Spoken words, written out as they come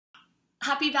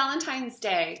Happy Valentine's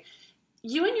Day.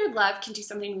 You and your love can do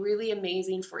something really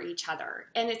amazing for each other,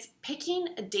 and it's picking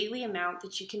a daily amount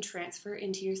that you can transfer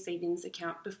into your savings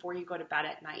account before you go to bed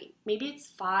at night. Maybe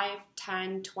it's $5,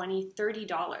 $10, $20,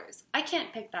 $30. I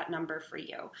can't pick that number for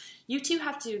you. You two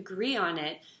have to agree on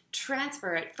it,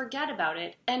 transfer it, forget about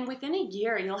it, and within a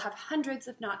year you'll have hundreds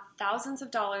if not thousands of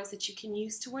dollars that you can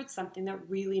use towards something that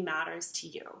really matters to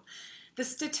you. The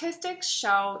statistics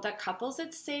show that couples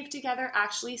that save together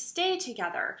actually stay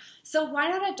together. So why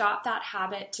not adopt that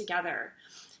habit together?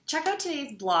 Check out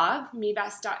today's blog,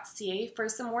 MeVest.ca, for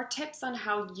some more tips on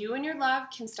how you and your love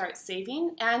can start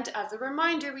saving. And as a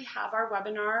reminder, we have our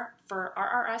webinar for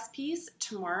RRSPs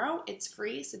tomorrow. It's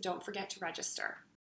free, so don't forget to register.